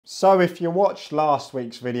So if you watched last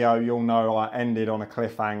week's video, you'll know I ended on a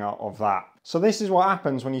cliffhanger of that. So this is what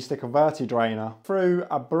happens when you stick a verti drainer through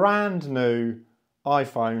a brand new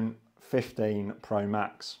iPhone 15 Pro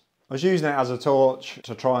Max. I was using it as a torch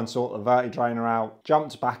to try and sort the verti drainer out,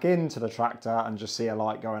 jumped back into the tractor and just see a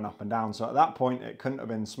light going up and down. So at that point it couldn't have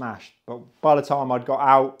been smashed, but by the time I'd got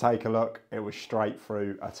out, take a look, it was straight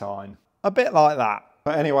through a tine. A bit like that.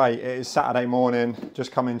 But anyway, it is Saturday morning,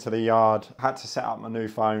 just come into the yard, had to set up my new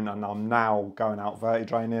phone and I'm now going out verti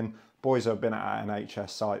draining. Boys have been at an NHS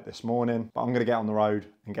site this morning, but I'm going to get on the road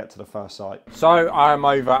and get to the first site. So I am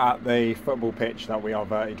over at the football pitch that we are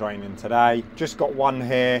verti draining today. Just got one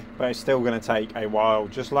here, but it's still going to take a while.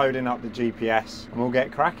 Just loading up the GPS and we'll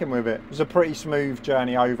get cracking with it. It was a pretty smooth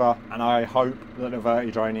journey over and I hope that the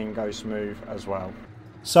verti draining goes smooth as well.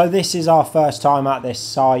 So this is our first time at this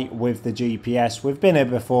site with the GPS. We've been here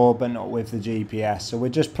before, but not with the GPS. So we're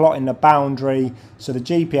just plotting the boundary so the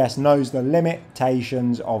GPS knows the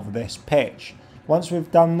limitations of this pitch. Once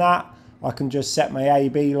we've done that, I can just set my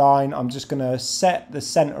AB line. I'm just going to set the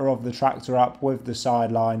center of the tractor up with the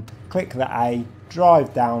sideline, click the A,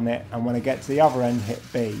 drive down it, and when I get to the other end, hit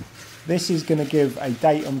B. This is going to give a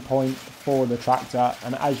datum point for the tractor,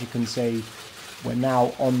 and as you can see, we're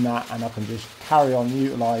now on that and I can just carry on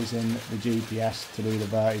utilising the GPS to do the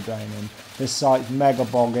verti draining. This site's mega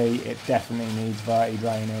boggy, it definitely needs verti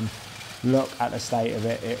draining. Look at the state of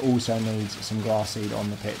it, it also needs some grass seed on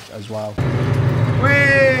the pitch as well.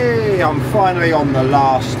 Whee! I'm finally on the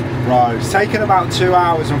last row. It's taken about 2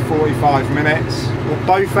 hours and 45 minutes. Well,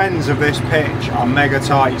 both ends of this pitch are mega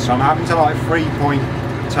tight, so I'm having to like 3-point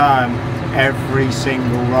turn every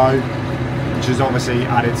single row, which has obviously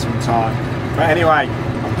added some time. But anyway,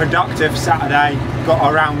 a productive Saturday,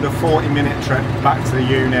 got around a 40-minute trip back to the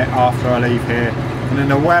unit after I leave here, and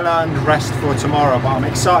then a well-earned rest for tomorrow, but I'm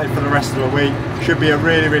excited for the rest of the week. Should be a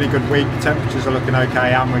really, really good week. Temperatures are looking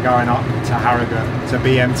okay and we're going up to Harrogate to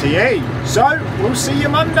BMTE. So, we'll see you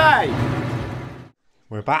Monday.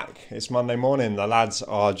 We're back, it's Monday morning. The lads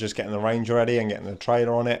are just getting the range ready and getting the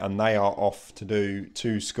trailer on it, and they are off to do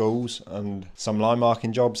 2 schools and some line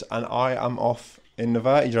marking jobs, and I am off in the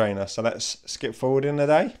verti drainer. So let's skip forward in the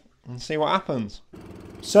day and see what happens.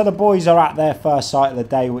 So the boys are at their first site of the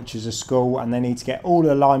day, which is a school, and they need to get all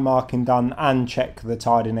the line marking done and check the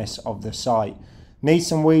tidiness of the site. Need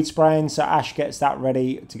some weed spraying, so Ash gets that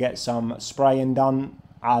ready to get some spraying done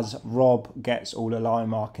as Rob gets all the line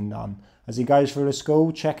marking done as he goes through the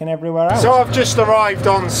school, checking everywhere else. So I've just arrived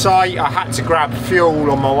on site. I had to grab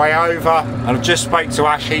fuel on my way over, and I just spoke to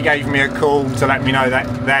Ash. He gave me a call to let me know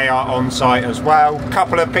that they are on site as well. A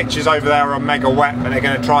couple of pitches over there are mega wet, but they're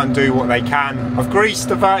going to try and do what they can. I've greased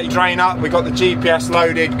the verti drain up, we got the GPS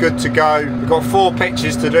loaded, good to go. We've got 4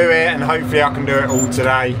 pitches to do it, and hopefully I can do it all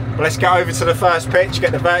today. But let's get over to the first pitch,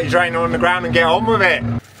 get the verti drainer on the ground and get on with it.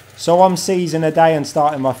 So I'm seizing a day and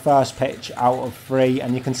starting my first pitch out of 3,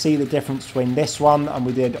 and you can see the difference between this one and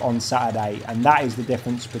we did on Saturday, and that is the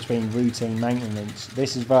difference between routine maintenance.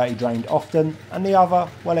 This is verti drained often and the other,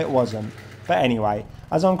 well, it wasn't. But anyway,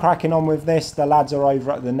 as I'm cracking on with this, the lads are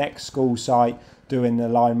over at the next school site doing the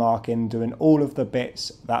line marking, doing all of the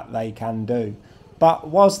bits that they can do. But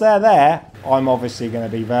whilst they're there, I'm obviously going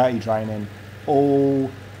to be verti draining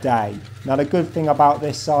all day. Now the good thing about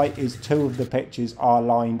this site is 2 of the pitches are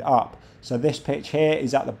lined up. So this pitch here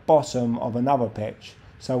is at the bottom of another pitch.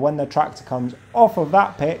 So when the tractor comes off of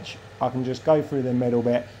that pitch, I can just go through the middle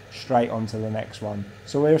bit straight onto the next one.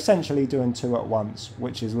 So we're essentially doing 2 at once,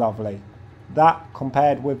 which is lovely. That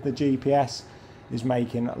compared with the GPS is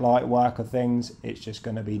making light work of things. It's just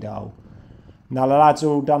going to be dull. Now the lads are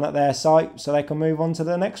all done at their site, so they can move on to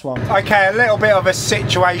the next one. Okay, a little bit of a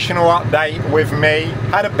situational update with me.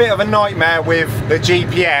 Had a bit of a nightmare with the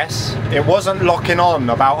GPS. It wasn't locking on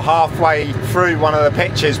about halfway through one of the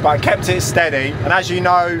pitches, but I kept it steady. And as you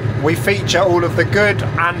know, we feature all of the good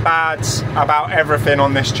and bads about everything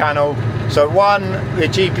on this channel. So 1, the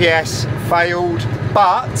GPS failed,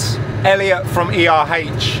 but Elliot from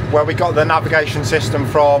ERH, where we got the navigation system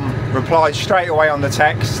from, replied straight away on the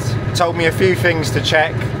text, told me a few things to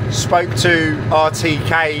check, spoke to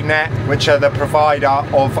CHCNAV, which are the provider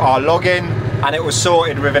of our login, and it was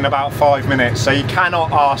sorted within about 5 minutes. So you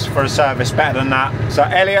cannot ask for a service better than that. So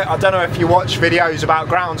Elliot, I don't know if you watch videos about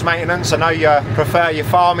grounds maintenance. I know you prefer your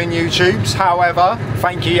farming YouTubes. However,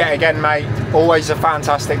 thank you yet again, mate. Always a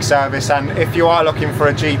fantastic service. And if you are looking for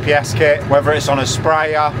a GPS kit, whether it's on a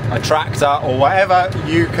sprayer, a tractor or whatever,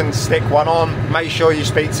 you can stick one on. Make sure you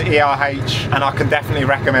speak to ERH, and I can definitely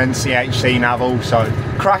recommend CHCNAV also.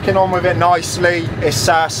 Cracking on with it nicely. It's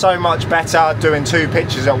so much better doing 2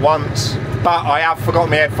 pitches at once. But I have forgotten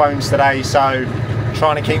my headphones today, so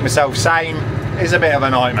trying to keep myself sane is a bit of a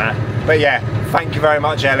nightmare. But yeah, thank you very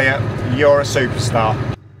much, Elliot. You're a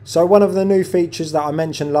superstar. So one of the new features that I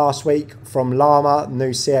mentioned last week from Llama, new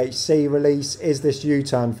CHC release, is this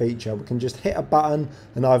U-turn feature. We can just hit a button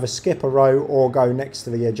and either skip a row or go next to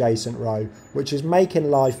the adjacent row, which is making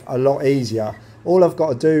life a lot easier. All I've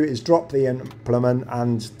got to do is drop the implement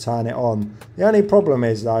and turn it on. The only problem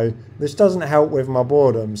is though, this doesn't help with my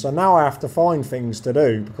boredom. So now I have to find things to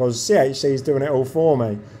do because CHC is doing it all for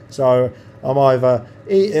me. So I'm either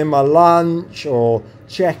eating my lunch or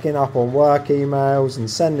checking up on work emails and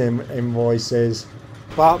sending invoices.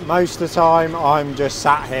 But most of the time I'm just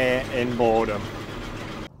sat here in boredom.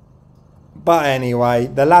 But anyway,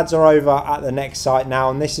 the lads are over at the next site now,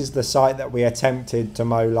 and this is the site that we attempted to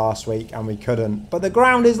mow last week and we couldn't. But the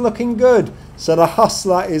ground is looking good, so the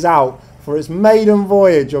Hustler is out for its maiden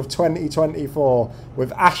voyage of 2024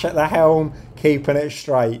 with Ash at the helm, keeping it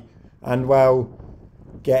straight and, well,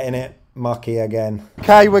 getting it mucky again.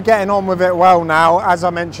 Okay, we're getting on with it well now. As I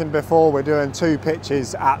mentioned before, we're doing 2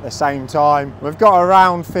 pitches at the same time. We've got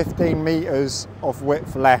around 15 metres of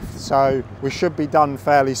width left, so we should be done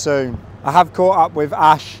fairly soon. I have caught up with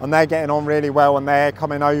Ash and they're getting on really well, and they're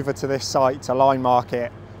coming over to this site to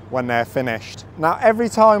Linemark when they're finished. Now, every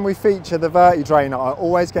time we feature the verti drainer, I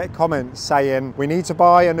always get comments saying we need to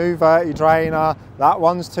buy a new verti drainer, that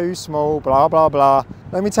one's too small, blah blah blah.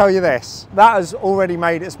 Let me tell you this, that has already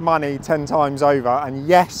made its money 10 times over, and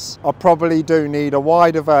yes, I probably do need a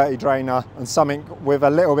wider verti drainer and something with a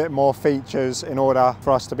little bit more features in order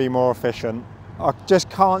for us to be more efficient. I just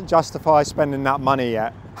can't justify spending that money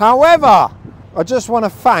yet. However, I just want to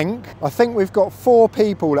thank, I think we've got 4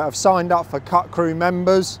 people that have signed up for Cutcrew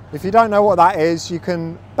members. If you don't know what that is, you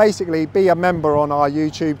can basically be a member on our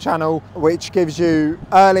YouTube channel, which gives you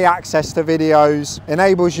early access to videos,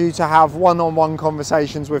 enables you to have one-on-one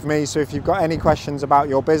conversations with me. So if you've got any questions about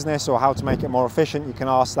your business or how to make it more efficient, you can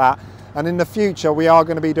ask that. And in the future, we are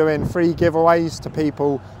going to be doing free giveaways to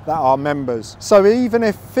people that are members. So even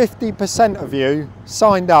if 50% of you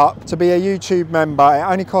signed up to be a YouTube member, it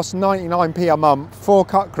only costs 99p a month for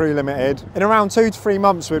Cutcrew Limited. In around 2 to 3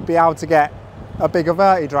 months, we'd be able to get a bigger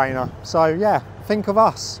verti drainer. So yeah, think of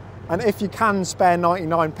us. And if you can spare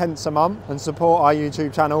 99p a month and support our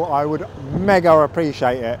YouTube channel, I would mega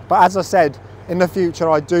appreciate it. But as I said, in the future,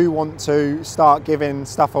 I do want to start giving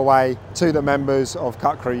stuff away to the members of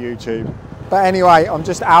Cutcrew YouTube. But anyway, I'm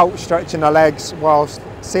just out stretching the legs whilst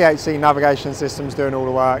CHC Navigation System's doing all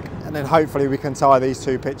the work. And then hopefully we can tie these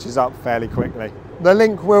 2 pitches up fairly quickly. The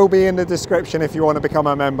link will be in the description if you want to become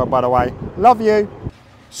a member, by the way. Love you.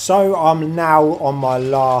 So I'm now on my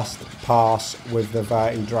last pass with the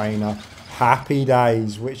verti drainer. Happy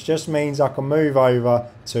days, which just means I can move over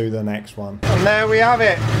to the next one. And there we have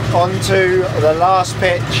it, on to the last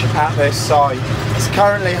pitch at this site. It's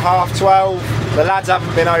currently 12:30. The lads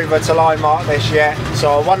haven't been over to Linemark this yet,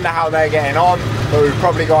 so I wonder how they're getting on, but we've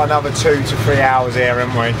probably got another 2 to 3 hours here,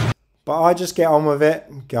 haven't we? But I just get on with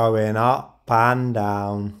it, going up and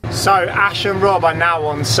down. So Ash and Rob are now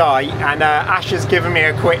on site, and Ash has given me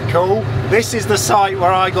a quick call. This is the site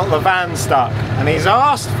where I got the van stuck, and he's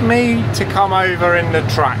asked me to come over in the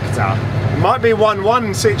tractor. It might be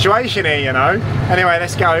 1-1 situation here, you know. Anyway,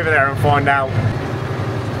 let's go over there and find out.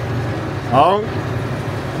 Oh,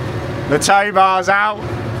 the tow bar's out.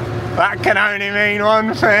 That can only mean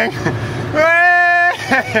one thing.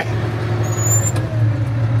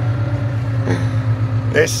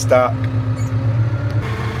 It's stuck.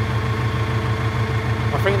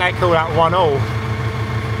 I think they call that 1-1.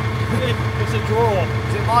 It's a draw.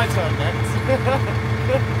 Is it my turn next?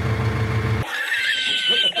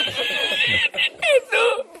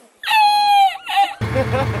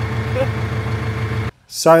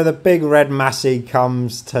 So the big red Massey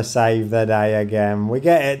comes to save the day again. We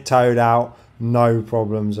get it towed out, no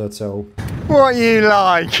problems at all. What you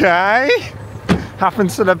like, eh?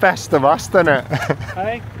 Happens to the best of us, doesn't it?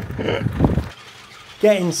 Hey?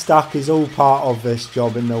 Getting stuck is all part of this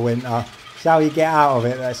job in the winter. It's how you get out of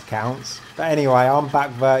it that counts. But anyway, I'm back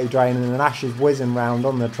verti draining, and Ash is whizzing round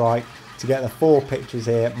on the trike to get the 4 pitches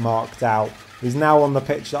here marked out. He's now on the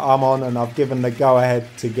pitch that I'm on, and I've given the go ahead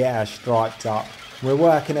to get her striped up. We're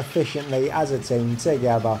working efficiently as a team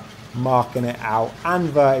together, marking it out and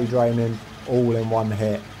verti draining all in one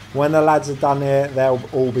hit. When the lads are done here, they'll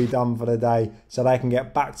all be done for the day, so they can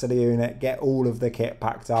get back to the unit, get all of the kit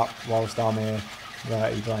packed up whilst I'm here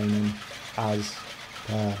verti draining as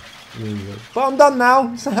per usual. But I'm done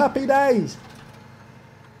now, so happy days.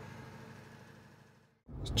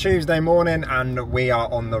 It's Tuesday morning and we are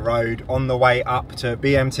on the road on the way up to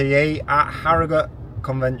BMTE at Harrogate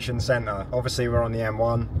Convention Centre. Obviously we're on the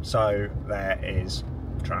M1, so there is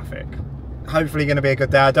of traffic. Hopefully going to be a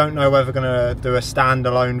good day. I don't know whether we're going to do a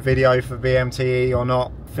standalone video for BMTE or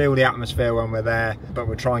not. Feel the atmosphere when we're there, but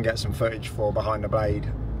we'll try and get some footage for Behind the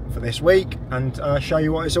Blade for this week and show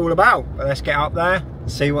you what it's all about. But let's get up there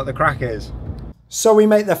and see what the crack is. So we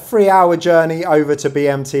make the 3-hour journey over to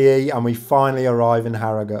BMTE and we finally arrive in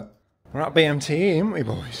Harrogate. We're at BMTE, aren't we,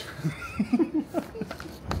 boys?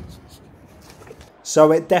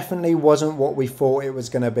 So it definitely wasn't what we thought it was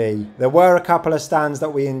going to be. There were a couple of stands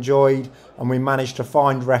that we enjoyed and we managed to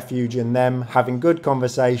find refuge in them, having good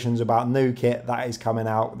conversations about new kit that is coming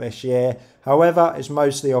out this year. However, it's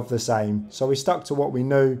mostly of the same. So we stuck to what we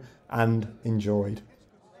knew and enjoyed.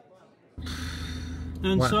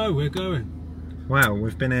 And so we're going. Wow,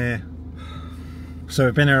 we've been here. So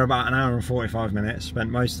we've been here about an hour and 45 minutes, spent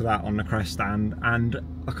most of that on the Kress stand, and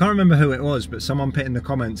I can't remember who it was, but someone put in the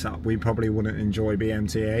comments up we probably wouldn't enjoy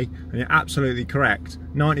BMTE, and you're absolutely correct.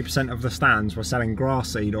 90% of the stands were selling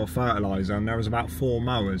grass seed or fertiliser, and there was about 4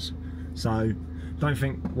 mowers. So don't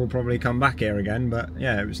think we'll probably come back here again, but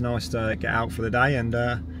yeah, it was nice to get out for the day, and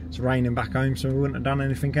it's raining back home, so we wouldn't have done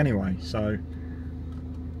anything anyway. So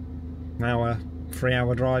now a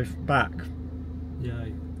 3-hour drive back.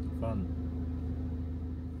 Yay, fun.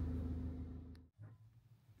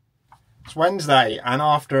 It's Wednesday, and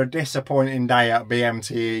after a disappointing day at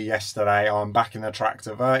BMTE yesterday, I'm back in the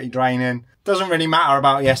tractor verti draining. Doesn't really matter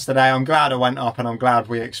about yesterday. I'm glad I went up and I'm glad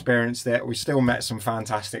we experienced it. We still met some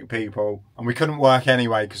fantastic people, and we couldn't work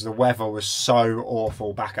anyway because the weather was so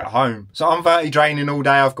awful back at home. So I'm verti draining all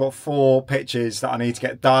day. I've got 4 pitches that I need to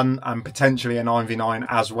get done and potentially a 9v9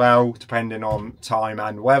 as well, depending on time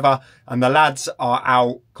and weather. And the lads are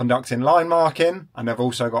out conducting line marking, and they've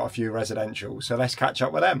also got a few residential. So let's catch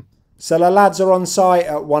up with them. So the lads are on site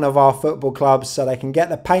at one of our football clubs so they can get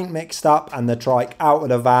the paint mixed up and the trike out of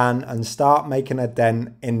the van and start making a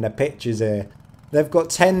dent in the pitches here. They've got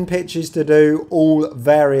 10 pitches to do, all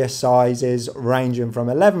various sizes, ranging from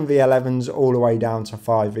 11v11s all the way down to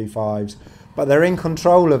 5v5s. But they're in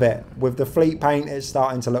control of it. With the fleet paint, it's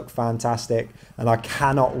starting to look fantastic, and I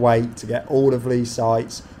cannot wait to get all of these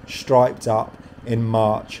sites striped up in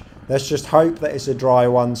March. Let's just hope that it's a dry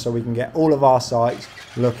one so we can get all of our sites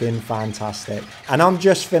looking fantastic. And I'm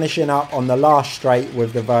just finishing up on the last straight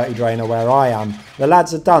with the verti drainer where I am. The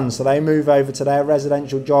lads are done, so they move over to their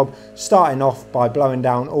residential job, starting off by blowing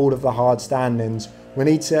down all of the hard standings. We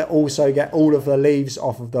need to also get all of the leaves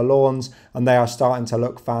off of the lawns, and they are starting to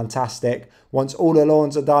look fantastic. Once all the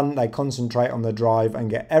lawns are done, they concentrate on the drive and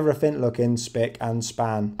get everything looking spick and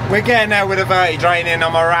span. We're getting there with the verti draining.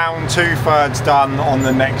 I'm around 2/3 done on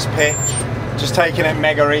the next pitch. Just taking it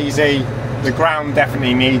mega easy. The ground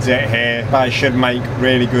definitely needs it here, but it should make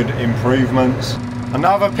really good improvements.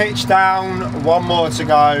 Another pitch down, 1 more to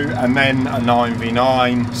go, and then a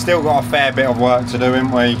 9v9. Still got a fair bit of work to do,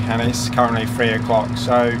 haven't we? And it's currently 3 o'clock,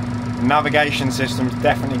 so the navigation system's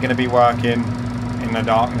definitely going to be working in the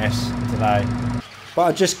darkness today. But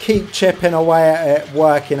I just keep chipping away at it,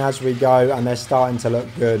 working as we go, and they're starting to look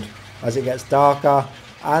good as it gets darker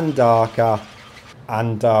and darker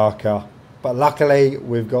and darker. But luckily,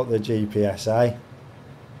 we've got the GPS, eh?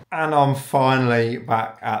 And I'm finally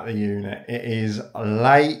back at the unit. It is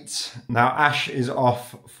late. Now Ash is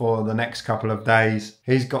off for the next couple of days.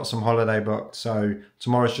 He's got some holiday booked, so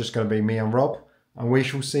tomorrow's just going to be me and Rob, and we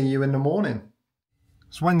shall see you in the morning.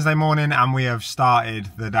 It's Wednesday morning and we have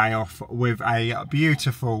started the day off with a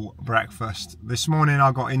beautiful breakfast. This morning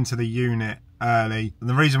I got into the unit early.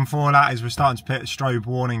 The reason for that is we're starting to put strobe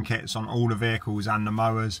warning kits on all the vehicles and the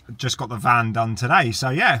mowers. Just got the van done today, so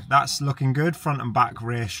yeah, that's looking good. Front and back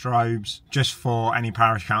rear strobes, just for any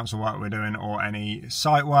parish council work we're doing or any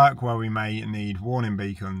site work where we may need warning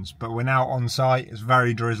beacons. But we're now on site. It's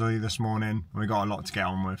very drizzly this morning and we've got a lot to get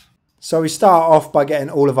on with. So we start off by getting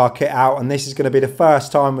all of our kit out, and this is going to be the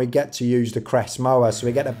first time we get to use the Kress mower. So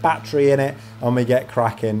we get the battery in it and we get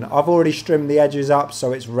cracking. I've already trimmed the edges up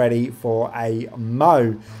so it's ready for a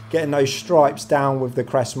mow. Getting those stripes down with the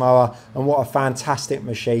Kress mower, and what a fantastic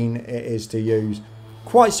machine it is to use.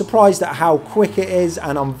 Quite surprised at how quick it is,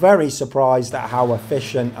 and I'm very surprised at how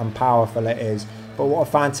efficient and powerful it is. But what a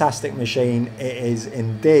fantastic machine it is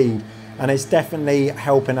indeed. And it's definitely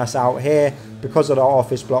helping us out here. Because of the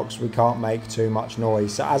office blocks, we can't make too much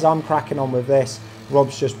noise. So as I'm cracking on with this,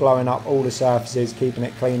 Rob's just blowing up all the surfaces, keeping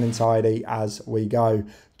it clean and tidy as we go.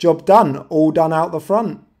 Job done, all done out the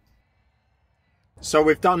front. So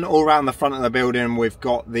we've done all around the front of the building. We've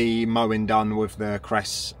got the mowing done with the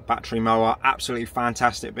Kress battery mower. Absolutely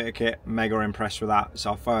fantastic bit of kit. Mega impressed with that. It's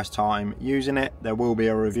our first time using it. There will be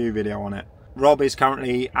a review video on it. Rob is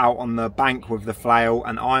currently out on the bank with the flail,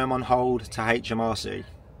 and I am on hold to HMRC.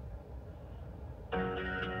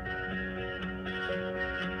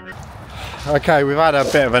 Okay, we've had a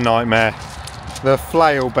bit of a nightmare. The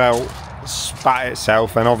flail belt spat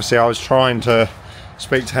itself, and obviously I was trying to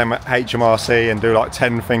speak to him at HMRC and do like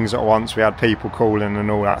 10 things at once. We had people calling and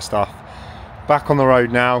all that stuff. Back on the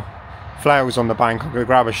road now, flail's on the bank. I'm going to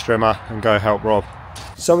grab a strimmer and go help Rob.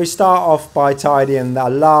 So we start off by tidying the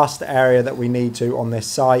last area that we need to on this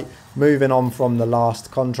site. Moving on from the last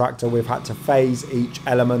contractor, we've had to phase each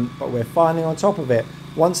element, but we're finally on top of it.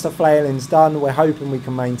 Once the flailing's done, we're hoping we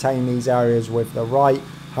can maintain these areas with the right.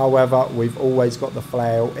 However, we've always got the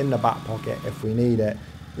flail in the back pocket if we need it.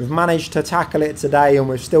 We've managed to tackle it today, and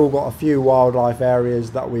we've still got a few wildlife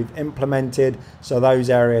areas that we've implemented, so those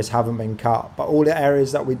areas haven't been cut. But all the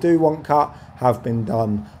areas that we do want cut have been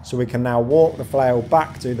done. So we can now walk the flail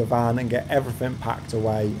back to the van and get everything packed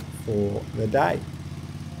away for the day.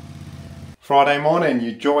 Friday morning,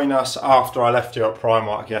 you join us after I left you at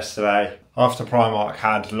Primark yesterday. After Primark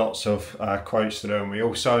had lots of quotes to do, and we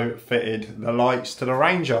also fitted the lights to the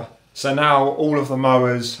Ranger. So now all of the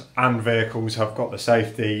mowers and vehicles have got the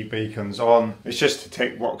safety beacons on. It's just a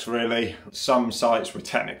tick box really. Some sites were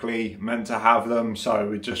technically meant to have them, so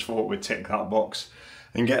we just thought we'd tick that box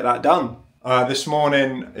and get that done. This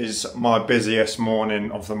morning is my busiest morning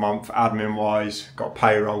of the month admin wise. Got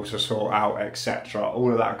payroll to sort out, etc. All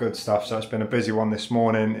of that good stuff. So it's been a busy one this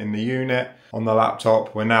morning in the unit. On the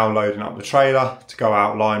laptop, we're now loading up the trailer to go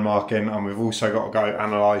out line marking, and we've also got to go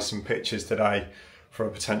analyse some pictures today for a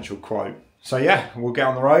potential quote. So yeah, we'll get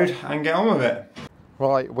on the road and get on with it.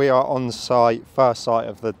 Right, we are on site, first site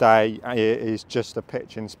of the day. It is just a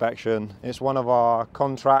pitch inspection. It's one of our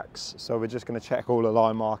contracts, so we're just going to check all the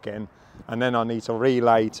line marking, and then I need to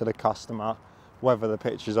relay to the customer whether the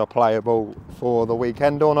pitches are playable for the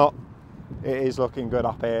weekend or not. It is looking good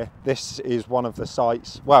up here. This is one of the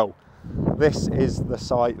sites, well, this is the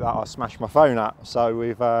site that I smashed my phone at, so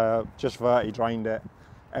we've just verti drained it.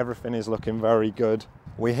 Everything is looking very good.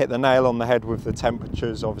 We hit the nail on the head with the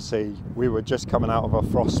temperatures. Obviously, we were just coming out of a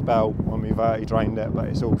frost spell when we verti drained it, but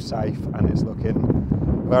it's all safe and it's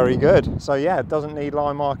looking very good. So yeah, it doesn't need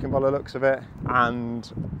line marking by the looks of it,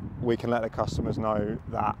 and we can let the customers know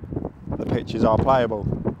that the pitches are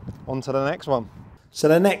playable. On to the next one. So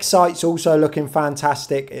the next site's also looking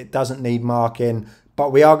fantastic. It doesn't need marking,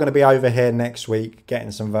 but we are going to be over here next week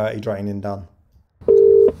getting some verti draining done.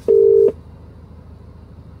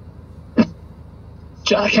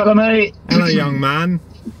 Jack, hello mate. Hello young man.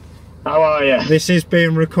 How are you? This is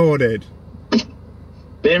being recorded.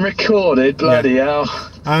 Being recorded? Bloody hell.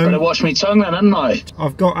 Better watch me tongue then, hadn't I?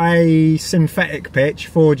 I've got a synthetic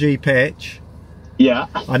pitch, 4G pitch. Yeah.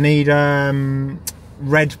 I need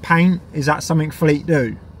red paint. Is that something Fleet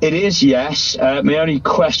do? It is, yes. My only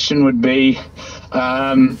question would be,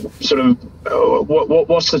 what's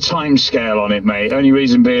the time scale on it, mate? Only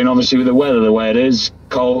reason being, obviously, with the weather the way it is,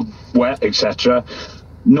 cold, wet, etc.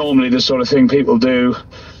 Normally, the sort of thing people do,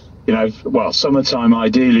 you know, well, summertime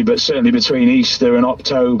ideally, but certainly between Easter and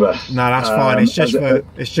October. No, that's fine.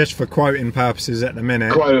 It's just for quoting purposes at the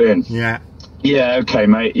minute. Quoting. Yeah. Yeah. Okay,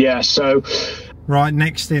 mate. Yeah. So. Right,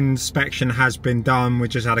 next inspection has been done. We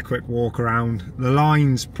just had a quick walk around. The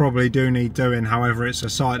lines probably do need doing, however it's a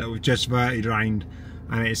site that we've just verti drained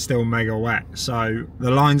and it's still mega wet. So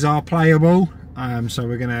the lines are playable, so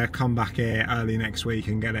we're going to come back here early next week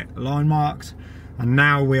and get it line marked. And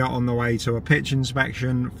now we are on the way to a pitch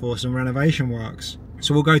inspection for some renovation works.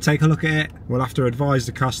 So we'll go take a look at it. We'll have to advise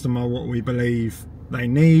the customer what we believe they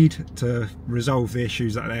need to resolve the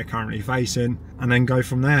issues that they're currently facing, and then go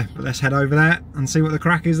from there. But let's head over there and see what the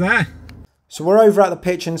crack is there. So we're over at the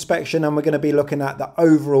pitch inspection, and we're going to be looking at the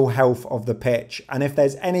overall health of the pitch, and if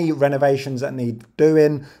there's any renovations that need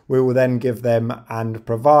doing, we will then give them and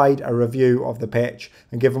provide a review of the pitch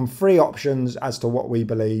and give them 3 options as to what we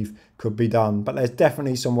believe could be done. But there's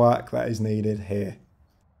definitely some work that is needed here.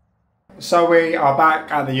 So we are back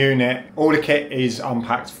at the unit. All the kit is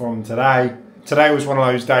unpacked from today. Today was one of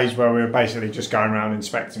those days where we were basically just going around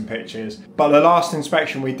inspecting pitches. But the last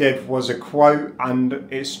inspection we did was a quote, and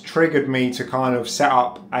it's triggered me to kind of set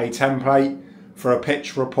up a template for a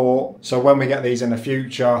pitch report. So when we get these in the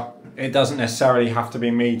future, it doesn't necessarily have to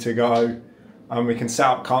be me to go. And we can set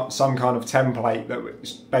up some kind of template that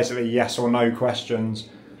is basically yes or no questions,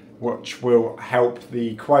 which will help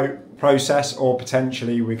the quote process, or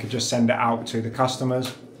potentially we could just send it out to the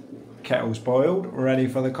customers. Kettle's boiled, ready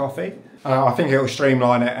for the coffee. I think it will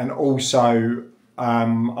streamline it, and also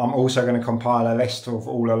I'm also going to compile a list of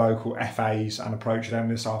all the local FAs and approach them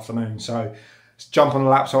this afternoon. So let's jump on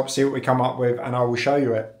the laptop, see what we come up with, and I will show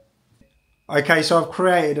you it. Okay, so I've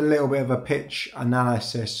created a little bit of a pitch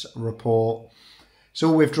analysis report. It's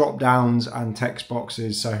all with drop downs and text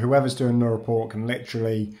boxes, so whoever's doing the report can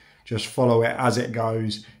literally just follow it as it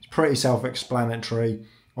goes. It's pretty self-explanatory.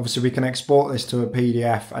 Obviously we can export this to a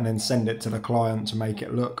PDF and then send it to the client to make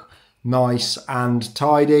it look nice and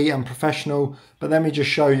tidy and professional. But let me just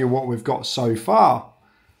show you what we've got so far.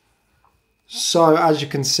 So as you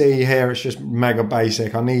can see here, it's just mega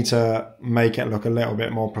basic. I need to make it look a little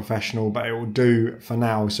bit more professional, but it will do for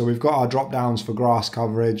now. So we've got our drop downs for grass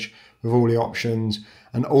coverage with all the options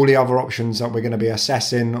and all the other options that we're going to be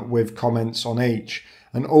assessing with comments on each.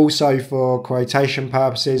 And also for quotation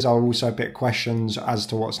purposes, I'll also pick questions as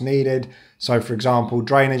to what's needed. So for example,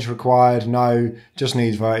 drainage required, no, just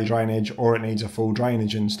needs verti drainage, or it needs a full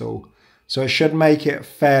drainage install. So it should make it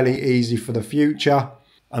fairly easy for the future.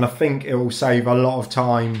 And I think it will save a lot of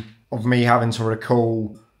time of me having to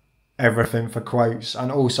recall everything for quotes. And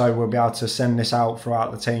also we'll be able to send this out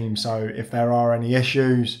throughout the team. So if there are any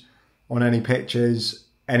issues on any pictures,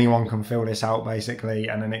 anyone can fill this out basically,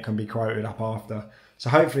 and then it can be quoted up after. So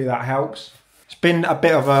hopefully that helps. It's been a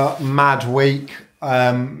bit of a mad week.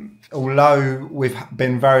 Although we've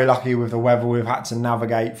been very lucky with the weather, we've had to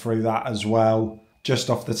navigate through that as well. Just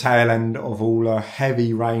off the tail end of all the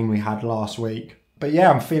heavy rain we had last week. But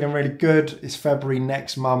yeah, I'm feeling really good. It's February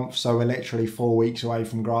next month, so we're literally 4 weeks away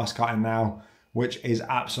from grass cutting now, which is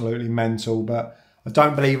absolutely mental. But I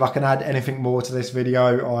don't believe I can add anything more to this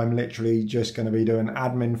video. I'm literally just going to be doing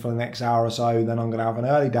admin for the next hour or so. Then I'm going to have an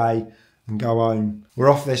early day and go home.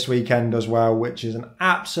 We're off this weekend as well, which is an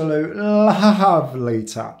absolute lovely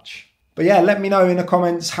touch. But yeah, let me know in the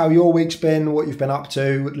comments how your week's been, what you've been up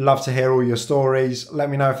to. Would love to hear all your stories. Let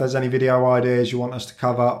me know if there's any video ideas you want us to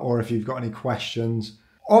cover or if you've got any questions.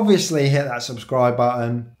 Obviously hit that subscribe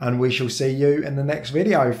button and we shall see you in the next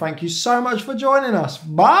video. Thank you so much for joining us.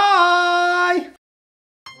 Bye!